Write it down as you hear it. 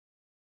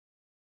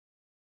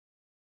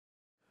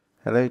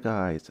Hello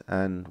guys,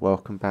 and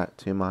welcome back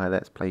to my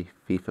Let's Play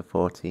FIFA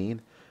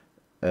 14.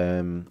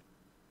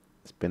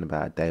 It's been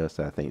about a day or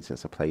so, I think,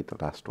 since I played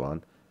the last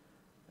one.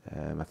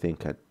 I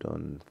think I'd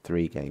done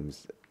 3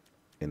 games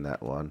in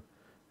that one.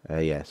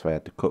 Yeah, so I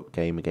had the cup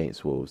game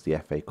against Wolves, the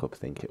FA Cup I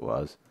think it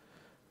was,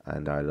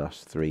 and I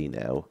lost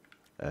 3-0.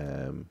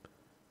 And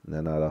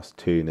then I lost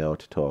 2-0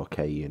 to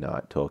Torquay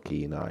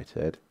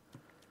United,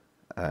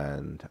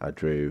 and I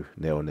drew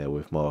 0-0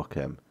 with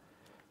Morecambe.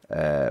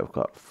 We've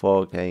got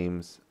 4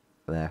 games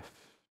left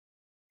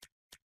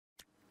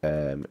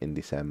in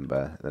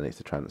December, then it's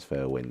the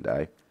transfer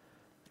window.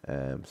 So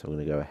I'm going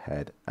to go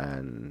ahead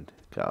and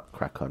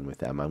crack on with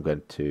them. I'm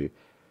going to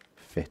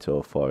fit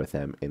all 4 of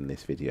them in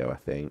this video, I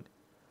think.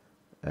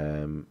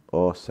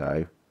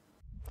 Also,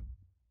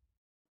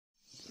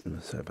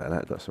 sorry about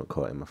that, got something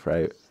caught in my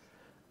throat.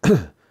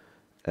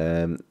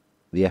 The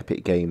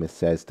Epic Gamer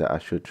says that I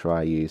should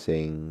try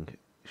using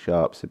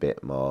Sharps a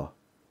bit more.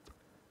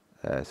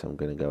 So I'm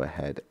going to go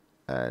ahead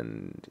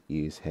and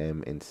use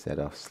him instead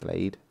of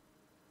Slade.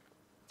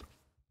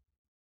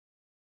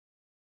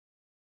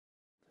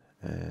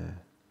 I'm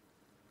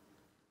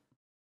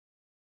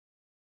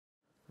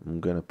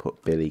going to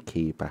put Billy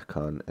Key back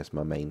on as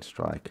my main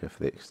striker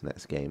for this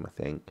next game, I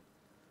think.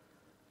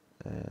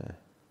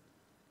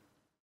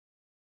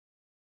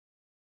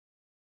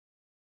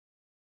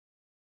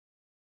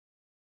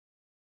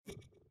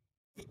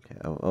 Okay,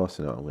 I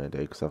also know what I'm going to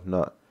do, because I've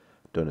not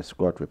done a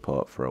squad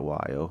report for a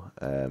while,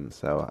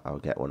 so I'll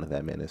get one of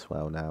them in as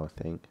well now, I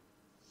think.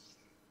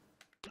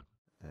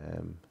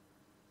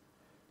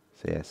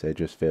 So yeah, so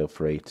just feel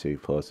free to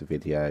pause the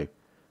video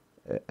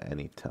at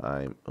any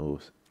time. Oh,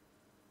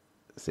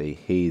 see,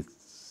 his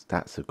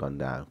stats have gone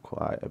down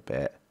quite a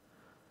bit,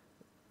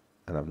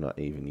 and I've not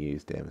even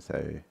used him,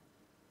 so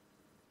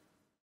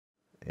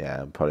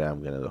yeah, I'm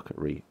going to look at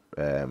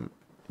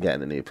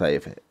getting a new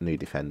player, new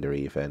defender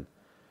even.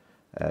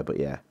 But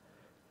yeah,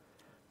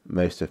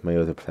 most of my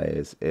other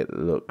players, it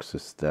looks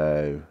as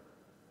though,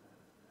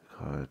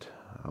 God,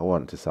 I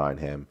want to sign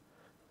him.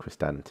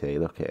 Cristante,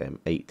 look at him,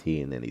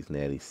 18 and he's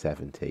nearly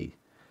 70.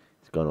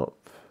 He's gone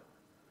up.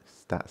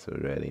 Stats are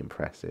really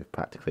impressive,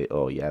 practically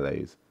all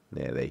yellows,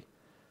 nearly.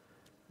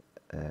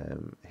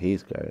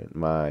 He's going.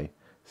 My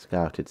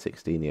scouted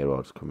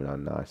 16-year-old's coming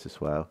on nice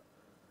as well.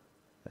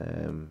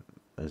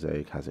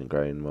 Ozog hasn't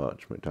grown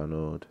much.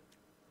 McDonald.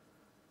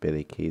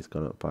 Billy Key's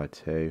gone up by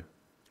 2.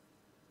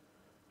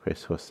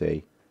 Chris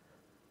Hussey,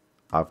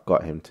 I've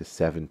got him to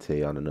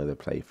 70 on another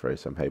playthrough,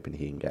 so I'm hoping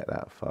he can get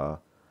that far.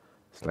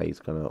 Slade's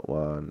gone up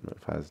 1.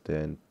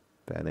 McFadden,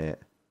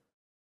 Bennett.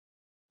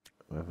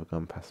 Where have I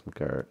gone past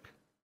McGurk?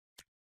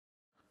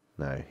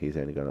 No, he's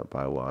only gone up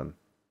by 1.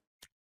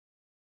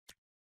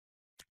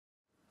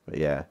 But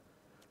yeah,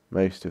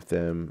 most of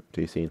them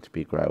do seem to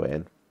be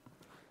growing.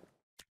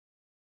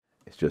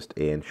 It's just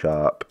Ian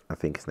Sharp. I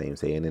think his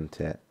name's Ian, isn't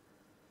it?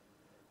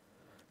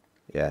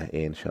 Yeah,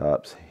 Ian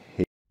Sharp's.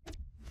 He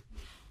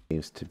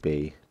seems to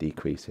be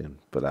decreasing,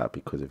 but that's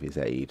because of his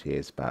age. He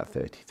is about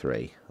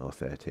 33 or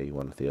 30.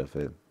 One of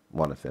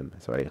them.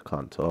 Sorry, I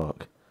can't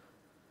talk.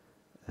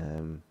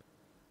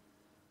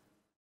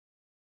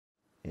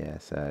 Yeah,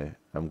 so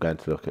I'm going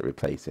to look at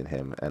replacing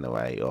him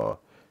anyway, or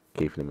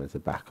keeping him as a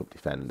backup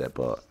defender,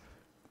 but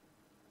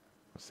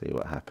see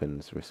what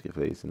happens. Risk of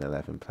losing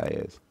 11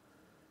 players.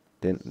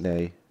 Didn't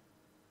they?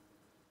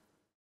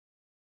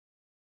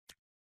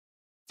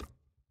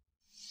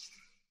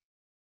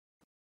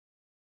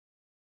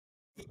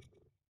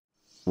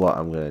 What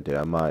I'm going to do,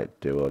 I might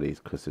do all these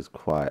because there's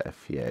quite a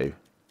few.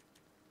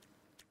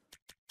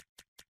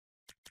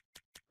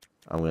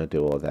 I'm going to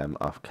do all them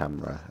off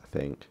camera, I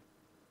think.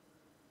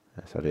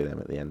 So I'll do them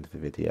at the end of the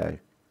video.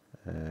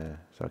 So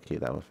I'll keep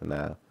that one for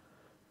now.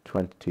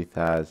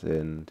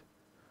 22,000.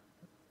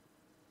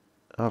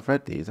 Oh, I've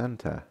read these,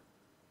 haven't I?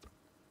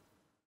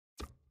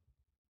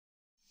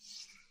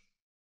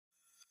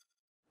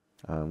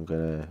 I'm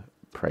going to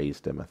praise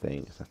them, I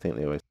think. I think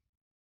they always...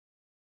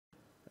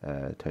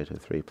 total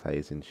 3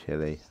 plays in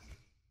Chile.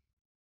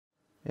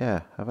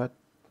 Yeah,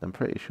 I'm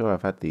pretty sure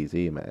I've had these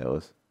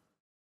emails.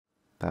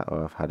 That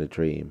or I've had a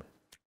dream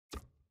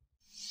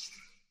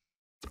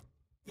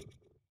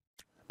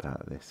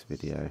about this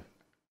video.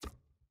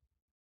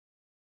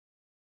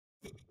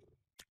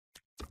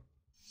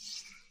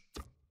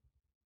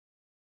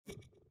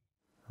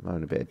 I'm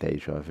having a bit of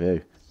deja vu.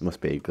 It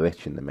must be a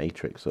glitch in the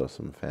Matrix or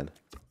something.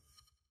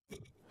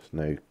 There's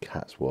no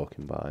cats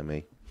walking by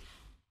me.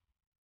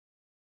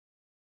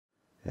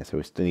 Yeah, so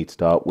we still need to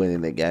start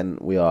winning again.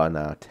 We are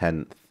now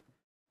 10th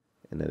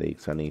in the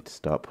league, so I need to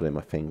start pulling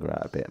my finger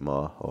out a bit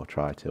more, or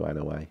try to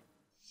anyway.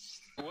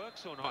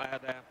 Works or not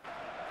out there.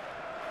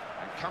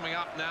 And coming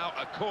up now,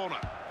 a corner.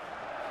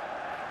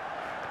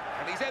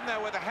 And he's in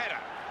there with a header.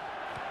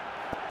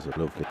 It's a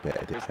lovely bit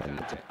of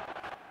defending.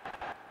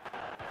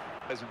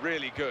 That's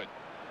really good.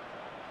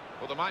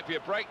 Well, there might be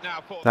a break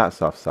now for...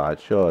 That's offside,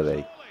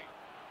 surely.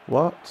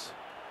 What?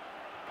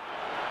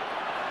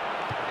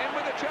 In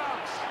with a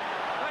chance.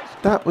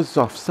 That was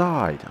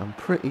offside, I'm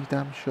pretty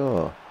damn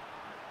sure.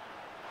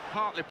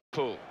 Partly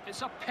Pool.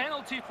 It's a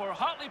penalty for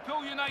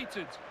Hartlepool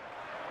United.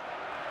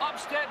 Up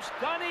steps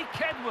Danny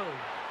Kedwell.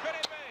 Could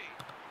it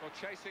be?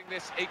 For chasing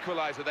this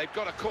equaliser, they've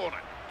got a corner.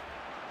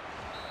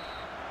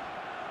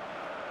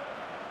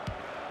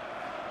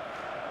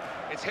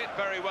 It's hit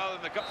very well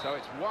in the gut. So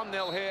it's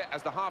 1-0 here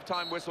as the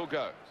half-time whistle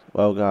goes.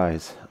 Well,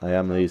 guys, I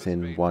am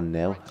losing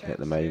 1-0 at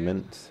the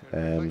moment.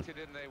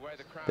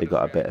 They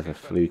got a bit of a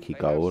fluky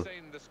goal.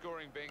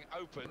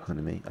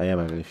 Pardon me. I am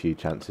having a few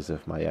chances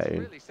of my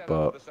own,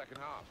 but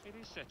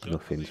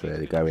nothing's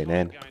really going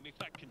in.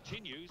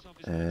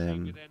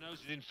 I'm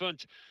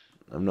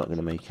not going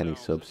to make any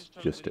subs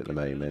just at the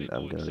moment.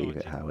 I'm going to leave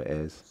it how it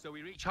is. So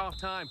we reach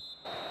half-time.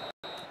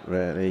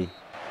 Really?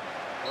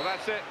 Well,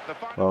 that's it.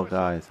 Well,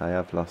 guys, I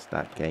have lost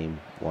that game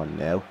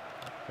 1-0.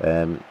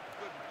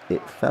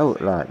 It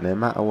felt like no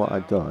matter what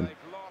I'd done,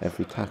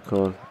 every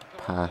tackle,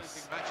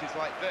 pass,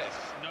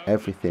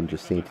 everything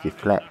just seemed to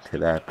deflect to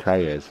their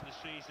players.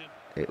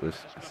 It was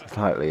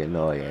slightly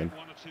annoying.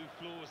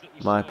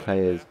 My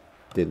players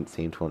didn't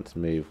seem to want to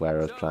move where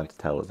I was trying to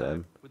tell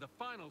them. With a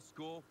final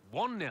score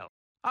 1-0.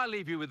 I'll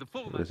leave you with the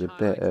full It was a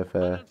bit of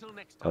a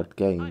odd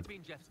game,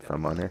 if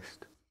I'm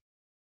honest.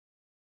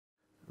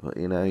 But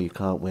you know, you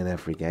can't win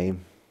every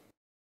game.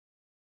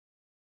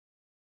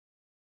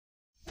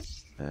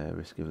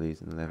 Risk of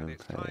losing 11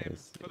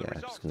 players. Yeah,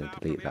 I'm just going to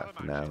delete that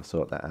for now.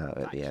 Sort that out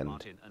at the end.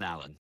 Martin and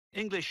Allen.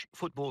 English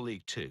Football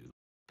League 2.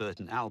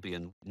 Burton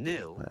Albion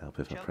 0.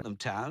 Cheltenham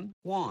Town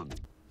 1.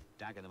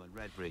 Dagenham and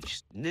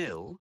Redbridge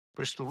 0.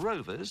 Bristol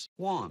Rovers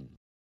 1.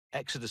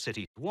 Exeter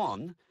City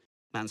 1.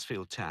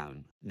 Mansfield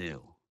Town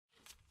 0.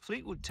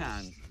 Fleetwood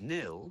Town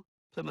 0.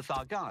 Plymouth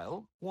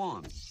Argyle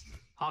 1.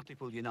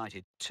 Hartlepool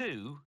United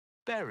 2.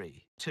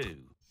 Bury 2.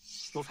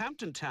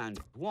 Northampton Town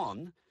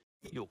 1.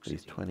 York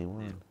City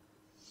 21. 0.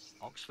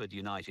 Oxford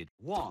United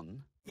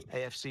 1.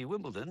 AFC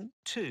Wimbledon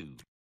 2.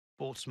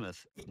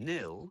 Portsmouth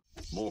 0.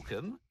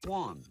 Morecambe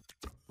 1.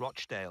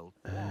 Rochdale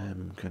 1.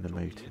 I'm going to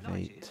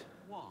motivate.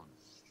 1.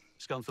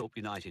 Scunthorpe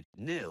United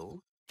 0.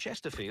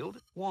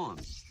 Chesterfield 1.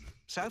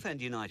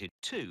 Southend United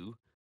 2.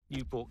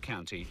 Newport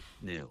County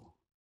 0.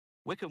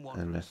 Wycombe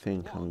Wanderers. And I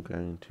think 1. I'm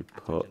going to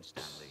put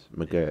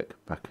McGurk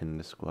back in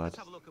the squad. Let's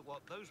have a look at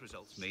what those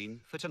results mean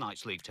for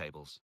tonight's league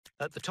tables.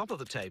 At the top of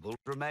the table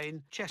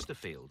remain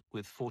Chesterfield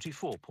with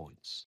 44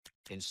 points.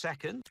 In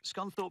second,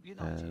 Scunthorpe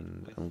United.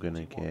 And I'm going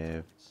to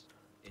give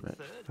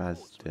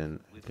McFadden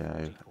a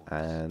go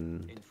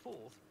and in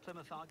fourth,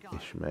 Plymouth Argyle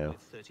Ishmael, with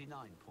 39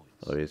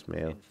 points. or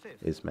Ismail, In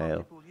fifth, Ismail,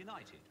 Hartlepool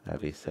United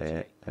however you with say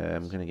it. 38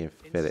 I'm going to give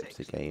In Phillips a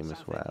sixth, game as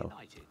Southend well.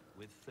 United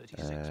with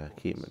 36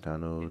 Keep points.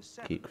 McDonald, In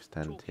seventh, keep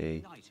Torquay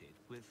Cristante. United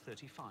with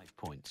 35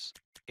 points.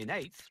 In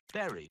eighth,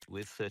 Bury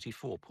with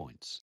 34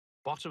 points.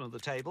 Bottom of the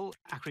table,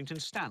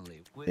 Accrington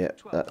Stanley with Yeah,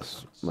 12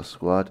 that's points. my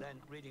squad.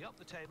 Then reading up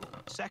the table,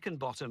 second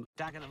bottom,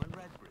 Dagenham and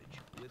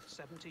Redbridge with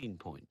 17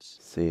 points.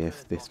 See if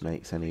Third this bottom,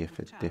 makes any of a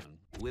Fleetwood Town difference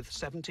with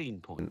 17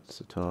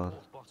 points. at all.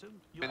 Fourth bottom,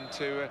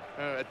 Into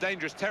a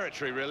dangerous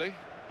territory, really.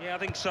 Yeah, I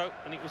think so.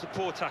 And it was a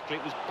poor tackle.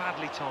 It was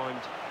badly timed.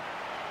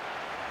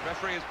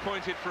 Referee has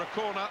pointed for a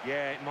corner.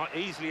 Yeah, it might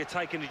easily have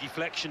taken a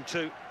deflection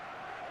too.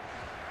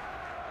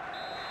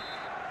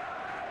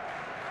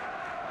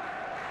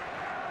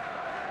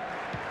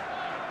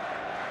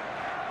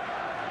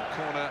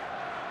 Corner,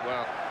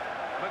 well,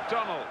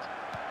 McDonald.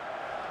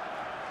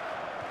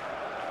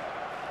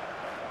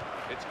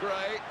 It's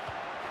Gray.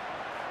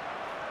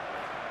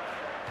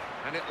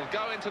 And it will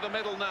go into the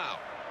middle now.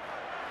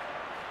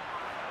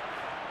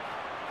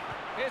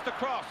 Here's the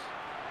cross.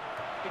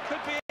 It could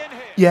be in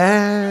here.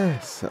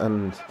 Yes!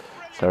 And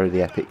sorry,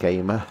 the Epic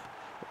Gamer.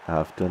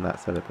 I've done that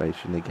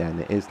celebration again.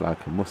 It is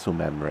like a muscle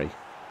memory.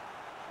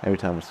 Every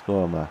time I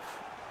score, my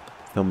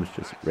thumbs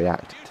just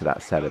react to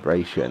that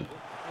celebration.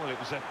 Well, it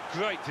was a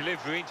great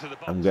delivery into the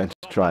box. I'm going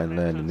to try and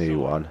learn a new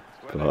one,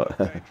 but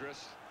The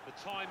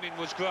timing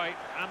was great,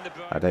 and the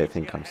I don't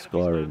think I'm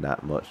scoring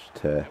that much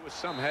to There was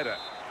some header.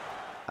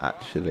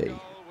 actually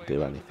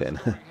do anything.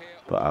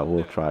 But I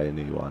will try a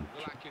new one.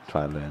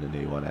 Try and learn a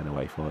new one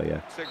anyway for you.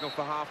 Signal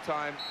for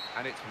half-time,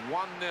 and it's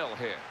 1-0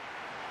 here.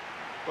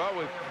 Well,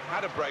 we've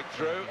had a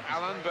breakthrough,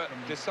 Alan, but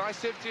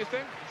decisive, do you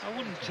think? I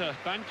wouldn't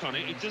bank on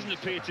it. It doesn't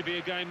appear to be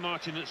a game,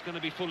 Martin, that's going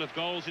to be full of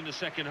goals in the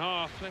second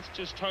half. Let's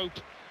just hope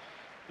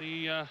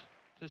the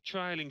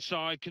trailing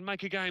side can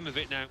make a game of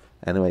it now.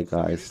 Anyway,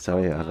 guys,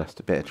 sorry I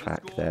lost a bit of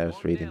track there. I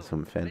was reading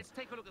something.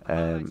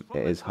 It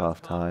is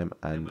half-time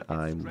and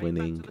I'm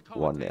winning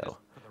 1-0.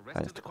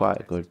 Thanks to quite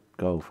a good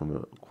goal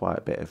from quite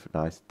a bit of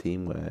nice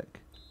teamwork.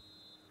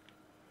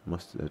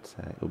 Must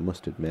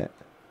admit.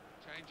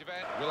 Change of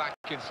end, Will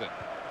Atkinson.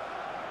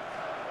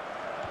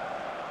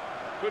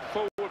 Good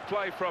forward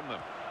play from them.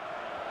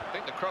 I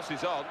think the cross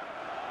is on.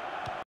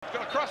 He's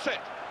going to cross it.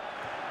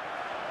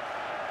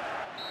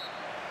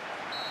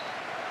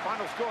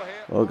 Final score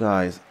here. Well,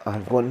 guys,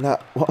 I've won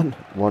that one.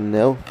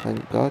 1-0,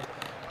 thank God.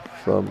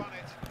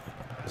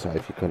 Sorry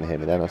if you couldn't hear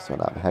me then, I was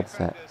on out the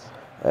headset.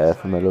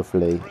 From a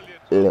lovely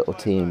little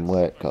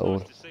teamwork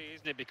goal.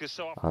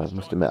 I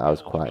must admit I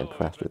was quite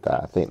impressed with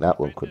that. I think that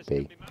one could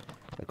be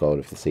a goal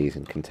of the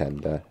season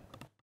contender.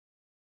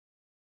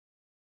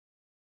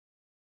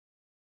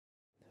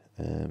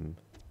 And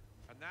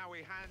now we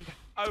hand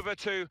over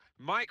to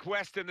Mike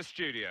West in the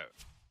studio.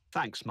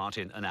 Thanks,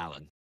 Martin and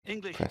Alan.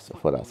 English. I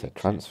thought that's a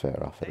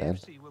transfer offer then.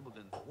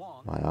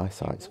 My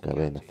eyesight's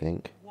going, I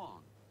think.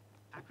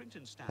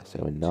 So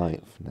we're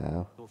 9th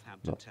now.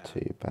 Not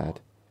too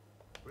bad.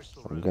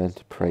 I'm going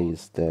to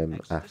praise them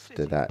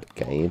after that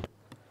game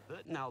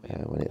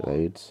when it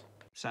loads.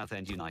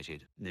 Southend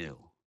United 0.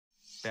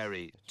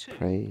 Bury 2.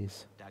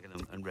 Praise.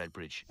 Dagenham and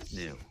Redbridge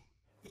 0.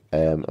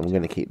 I'm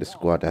going to keep the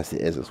squad as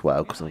it is as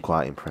well because I'm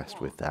quite impressed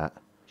with that.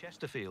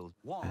 Chesterfield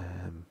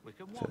 1.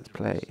 So let's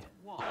play.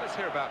 Let's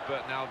hear about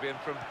Burton Albion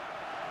from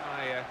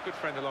my good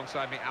friend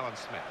alongside me, Alan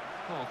Smith.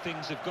 Well,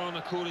 things have gone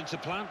according to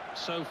plan.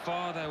 So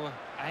far, they were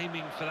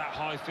aiming for that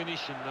high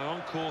finish, and they're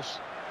on course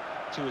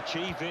to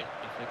achieve it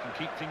if they can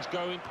keep things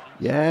going.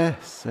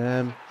 Yes.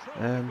 I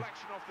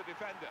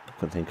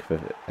couldn't think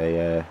of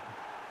a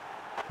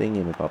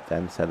thingy-mabob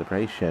then.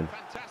 Celebration.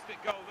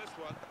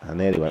 I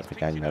nearly went for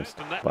Gangnam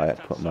Style, but I had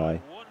to put my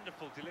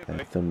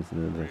thumbs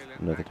in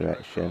another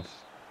direction.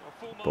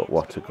 But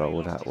what a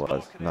goal that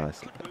was.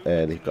 Nice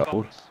early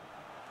goal.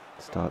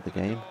 Start the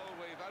game.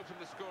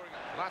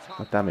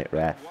 Oh, damn it,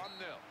 ref.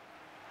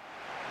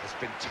 It's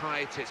been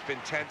tight, it's been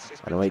tense.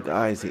 Anyway,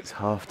 guys, it's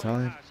half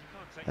time.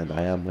 And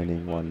I am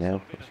winning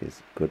 1-0, which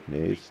is good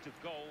news.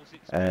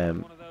 I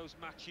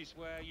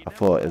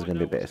thought it was going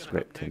to be a bit of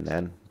scripting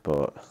then,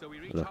 but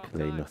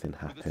luckily nothing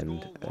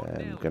happened.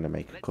 I'm going to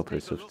make a couple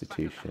of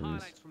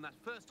substitutions.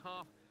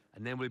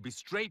 And then we'll be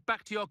straight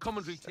back to your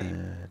commentary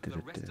team.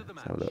 Let's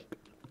have a look.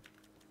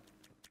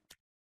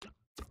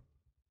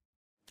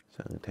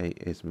 So I'm going to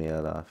take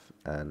Ismail off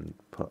and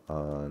put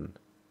on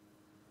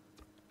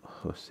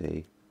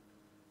Hussey.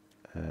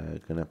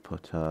 Going to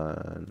put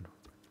on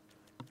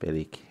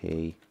Billy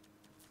Key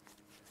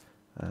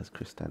as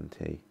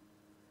Cristante.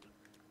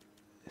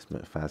 It's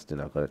McFadden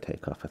I've got to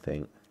take off, I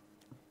think.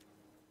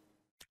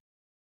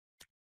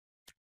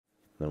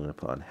 And I'm going to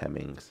put on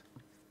Hemmings.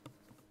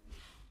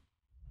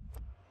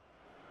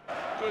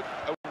 Good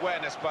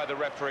awareness by the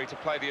referee to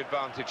play the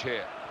advantage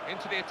here.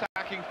 Into the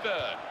attacking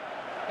third.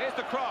 Here's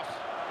the cross.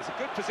 It's a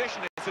good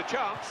position, it's a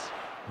chance.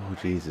 Oh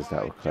Jesus,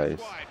 that was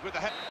close. And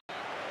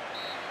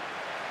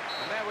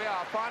there we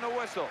are, final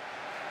whistle.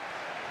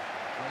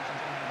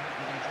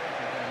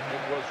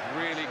 It was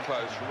really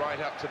close, right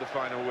up to the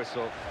final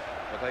whistle.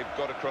 But they've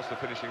got across the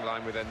finishing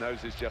line with their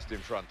noses just in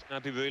front.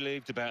 I'd be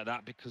relieved about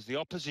that because the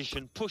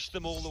opposition pushed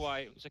them all the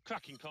way. It was a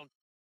cracking contest.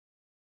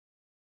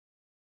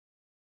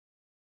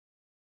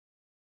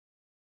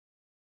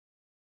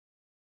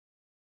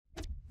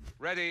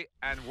 Ready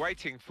and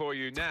waiting for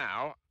you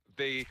now,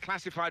 the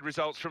classified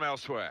results from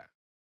elsewhere.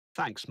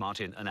 Thanks,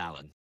 Martin and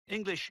Alan.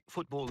 English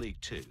Football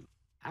League 2.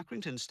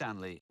 Accrington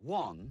Stanley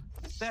 1.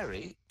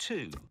 Bury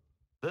 2.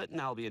 Burton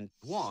Albion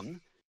 1.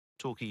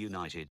 Torquay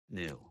United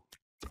 0.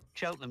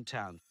 Cheltenham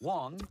Town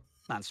 1.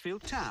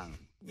 Mansfield Town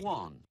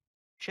 1.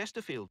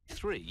 Chesterfield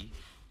 3.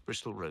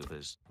 Bristol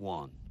Rovers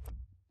 1.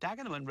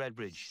 Dagenham and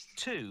Redbridge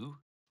 2.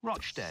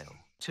 Rochdale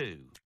 2.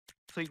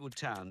 Fleetwood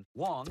Town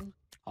 1.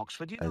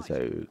 Oxford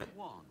United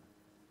 1.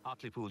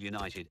 Hartlepool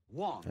United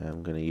 1.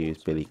 I'm going to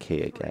use Billy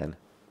Key again.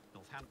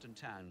 Northampton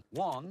Town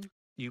 1.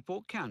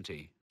 Newport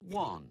County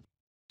 1.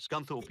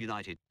 Scunthorpe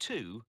United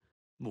 2.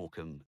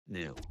 Morecambe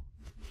 0.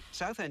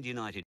 Southend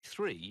United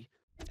 3.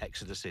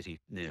 Exeter City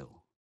 0.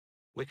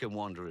 Wycombe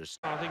Wanderers.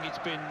 I think it's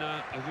been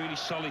a really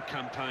solid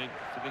campaign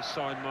for this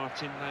side,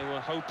 Martin. They were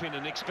hoping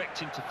and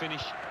expecting to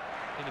finish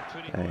in a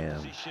pretty good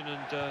position,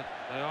 and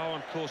they are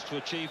on course to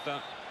achieve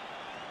that.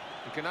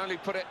 You can only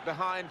put it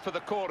behind for the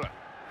corner.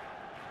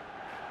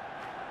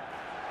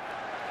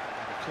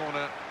 The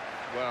corner,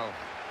 well,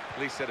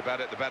 least said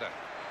about it, the better.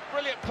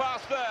 Brilliant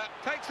pass there,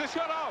 takes the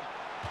shot off.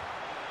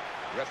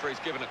 The referee's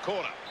given a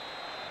corner.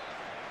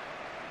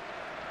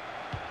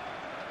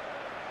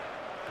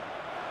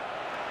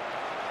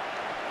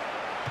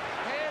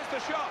 Here's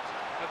the shot,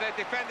 but they're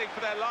defending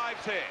for their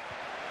lives here.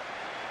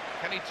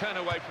 Can he turn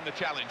away from the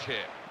challenge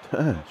here?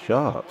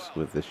 Sharps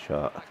with this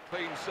shot.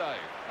 Clean save.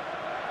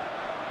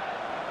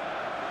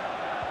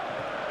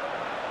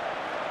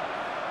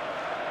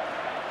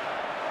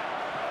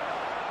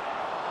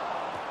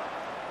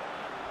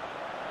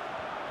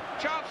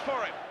 Chance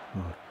for him.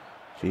 Oh,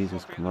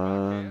 Jesus, come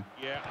on.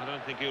 Yeah, I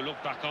don't think he'll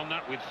look back on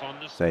that with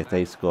fondness. So if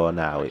they score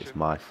now, it's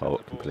my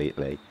fault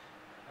completely.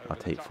 I'll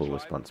take full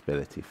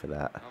responsibility for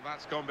that. Well,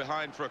 that's gone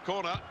behind for a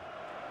corner.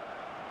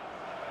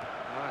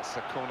 That's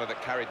a corner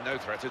that carried no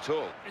threat at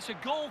all. It's a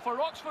goal for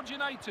Oxford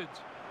United.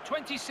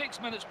 26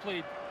 minutes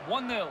played,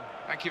 1-0.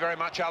 Thank you very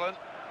much, Alan.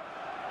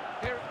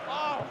 Here,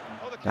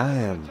 the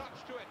Damn.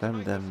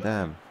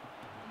 Damn.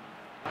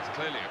 That's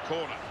clearly a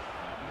corner.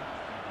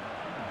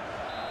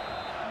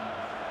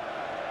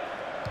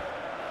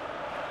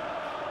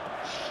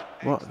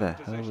 What the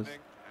hell was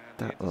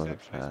that all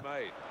about?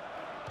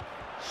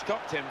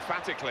 Stopped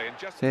emphatically and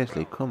just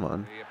Seriously, come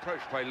on. The approach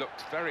play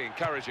looked very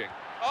encouraging.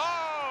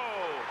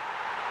 Oh!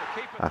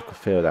 I could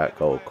feel that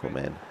goal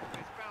coming.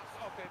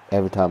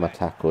 Every time I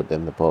tackled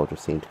them, the ball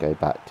just seemed to go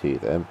back to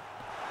them.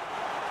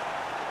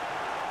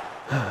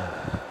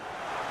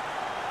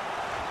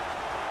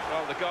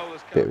 the goal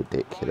has Bit come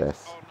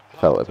ridiculous.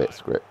 right Felt a on bit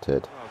half-time.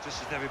 scripted. Well,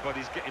 just as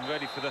everybody's getting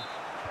ready for the...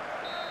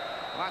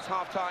 Well, that's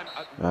half-time.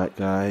 Right,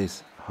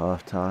 guys,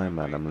 half time,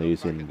 and I'm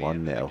losing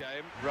 1-0.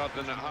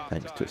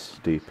 Thanks to a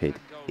stupid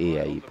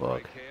EA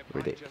bug.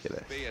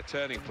 Ridiculous. Be a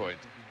turning point.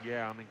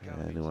 Yeah, I mean...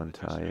 Anyone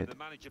tired?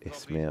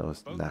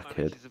 Ismail's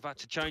knackered.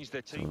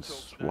 Someone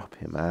swap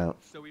him out.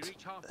 So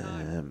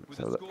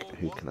look,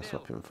 who can I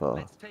swap him for?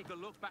 Let's take a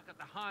look back at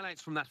the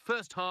highlights from that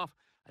first half,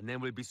 and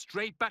then we'll be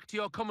straight back to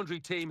your commentary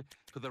team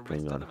for the rest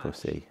Bring of on the match.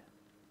 Hussey.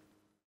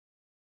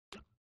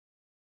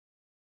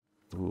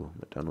 Ooh,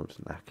 McDonald's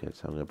knackered,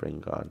 so I'm going to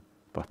bring on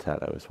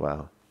Botello as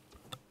well.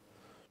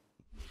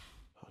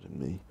 Pardon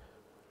me.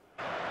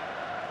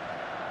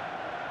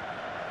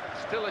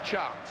 Still a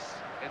chance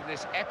in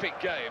this epic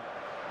game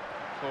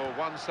for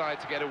one side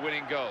to get a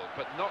winning goal,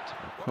 but not...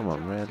 Oh, come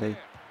on, really?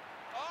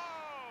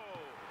 Oh!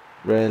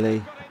 Really?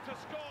 Got in to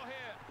score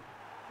here.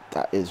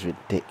 That is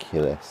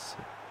ridiculous.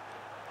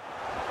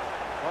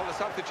 Well, the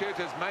substitute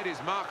has made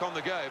his mark on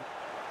the game.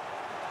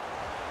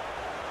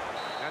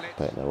 And it's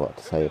Don't know what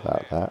to say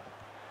about that.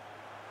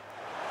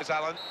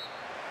 Alan.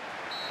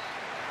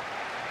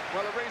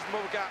 Well, a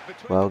reasonable gap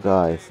between... Well,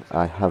 guys,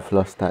 I have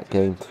lost that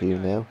game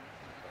 2-0.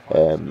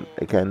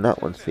 Again, that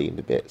one seemed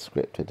a bit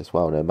scripted as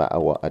well. No matter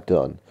what I'd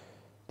done,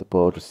 the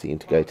ball just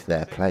seemed to go to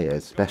their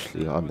players,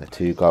 especially on their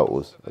 2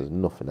 goals. There's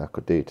nothing I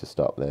could do to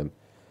stop them.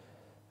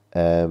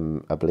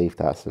 I believe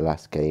that's the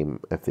last game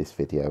of this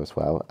video as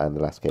well, and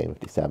the last game of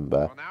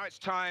December. Well, now it's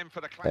time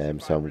for the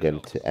So I'm going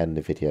to end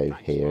the video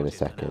here in a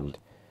second.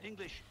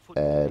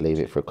 Leave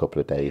it for a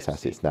couple of days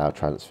as it's now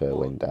transfer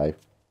window.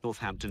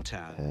 Northampton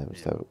Town.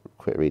 So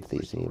quick read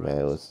these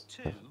emails.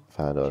 I've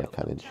found all I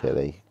can in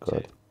Chile.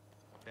 Good.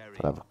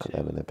 I'll have a look at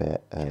them in a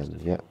bit.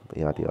 Yeah,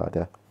 yada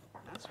yada.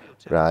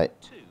 Right.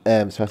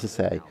 So as I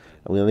say,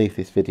 I'm going to leave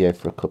this video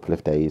for a couple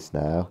of days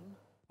now.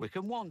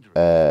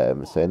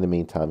 So in the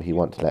meantime, if you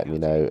want to let me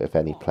know of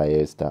any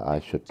players that I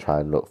should try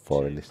and look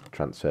for in this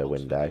transfer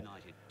window.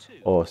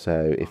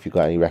 Also, if you've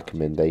got any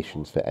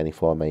recommendations for any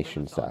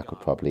formations that I could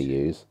probably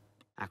use.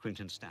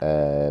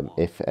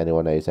 If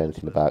anyone knows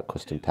anything about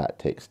custom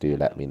tactics, do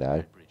let me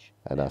know,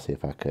 and I'll see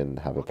if I can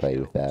have a play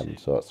with them and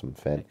sort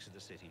something.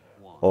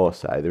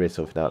 Also, there is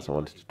something else I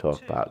wanted to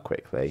talk about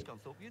quickly.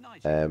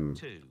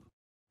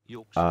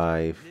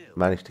 I've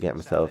managed to get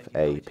myself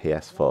a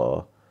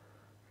PS4,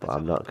 but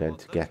I'm not going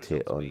to get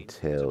it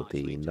until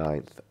the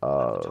 9th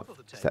of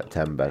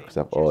September because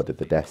I've ordered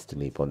the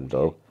Destiny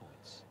bundle.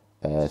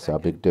 So I'll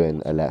be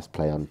doing a Let's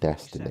Play on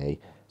Destiny.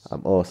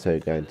 I'm also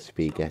going to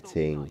be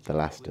getting The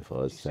Last of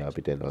Us, so I'll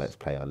be doing a Let's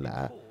Play on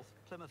that.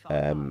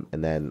 And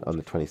then on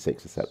the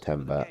 26th of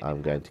September,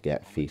 I'm going to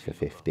get FIFA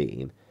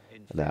 15.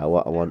 Now,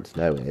 what I want to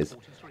know is,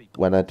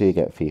 when I do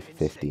get FIFA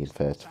 15,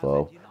 first of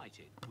all,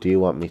 do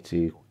you want me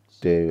to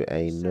do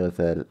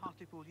another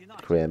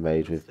career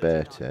mode with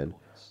Burton,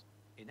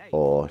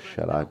 or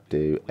shall I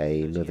do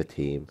another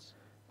team?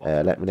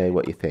 Let me know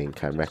what you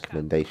think and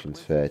recommendations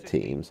for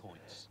teams.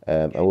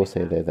 I will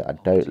say though that I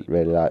don't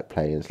really like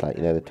playing like,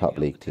 you know, the top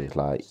league teams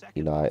like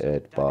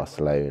United,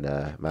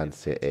 Barcelona, Man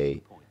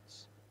City,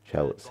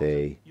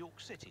 Chelsea.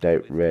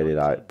 Don't really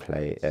like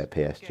play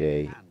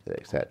PSG,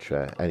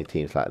 etc. Any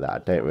teams like that, I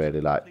don't really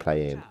like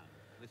playing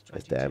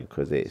as them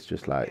because it's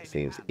just like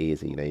seems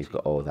easy. You know, you've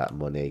got all that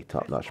money,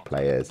 top-notch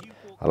players.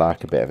 I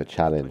like a bit of a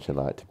challenge and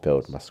like to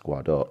build my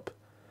squad up.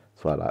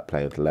 So I like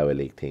playing with lower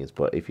league teams.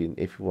 But if you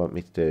want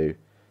me to do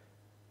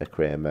a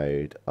career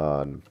mode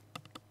on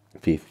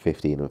FIFA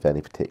 15 with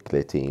any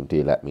particular team,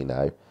 do let me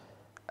know,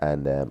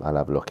 and I'll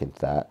have a look into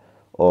that.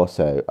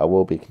 Also, I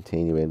will be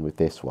continuing with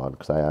this one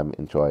because I am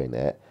enjoying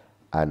it,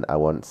 and I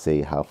want to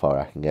see how far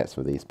I can get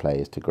some of these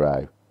players to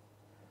grow,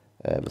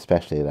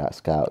 especially that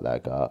scout that I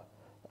got.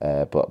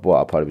 But what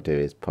I'll probably do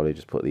is probably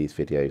just put these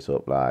videos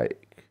up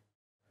like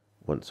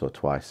once or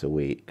twice a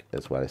week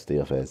as well as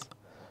the others.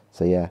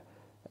 So yeah,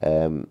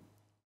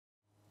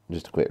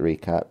 just a quick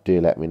recap.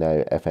 Do let me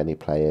know if any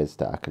players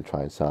that I can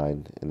try and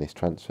sign in this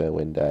transfer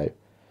window,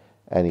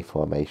 any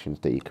formations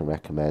that you can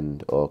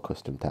recommend or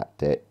custom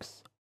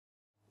tactics,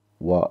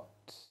 what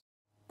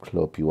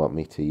club you want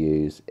me to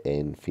use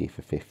in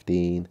FIFA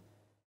 15.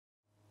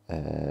 I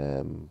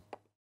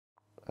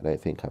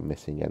don't think I'm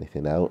missing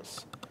anything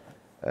else.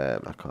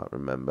 I can't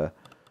remember.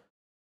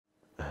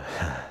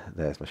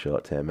 There's my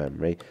short-term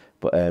memory.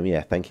 But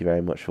yeah, thank you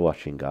very much for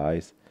watching,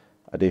 guys.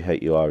 I do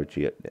hope you are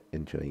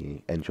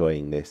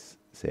enjoying this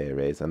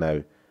series. I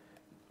know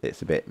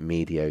it's a bit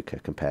mediocre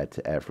compared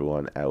to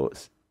everyone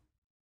else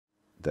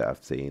that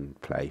I've seen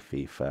play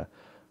FIFA.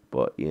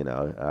 But, you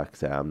know, like I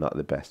say, I'm not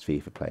the best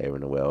FIFA player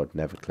in the world.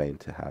 Never claimed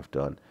to have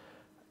done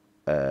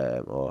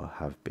or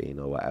have been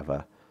or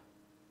whatever.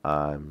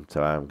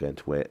 So I'm going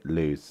to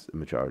lose a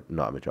majority,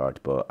 not a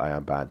majority, but I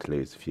am bound to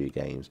lose a few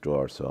games,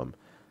 draw some.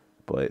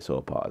 But it's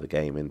all part of the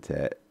game, isn't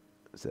it?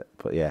 So,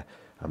 but yeah,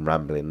 I'm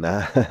rambling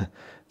now.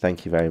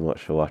 Thank you very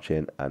much for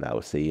watching, and I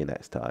will see you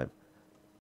next time.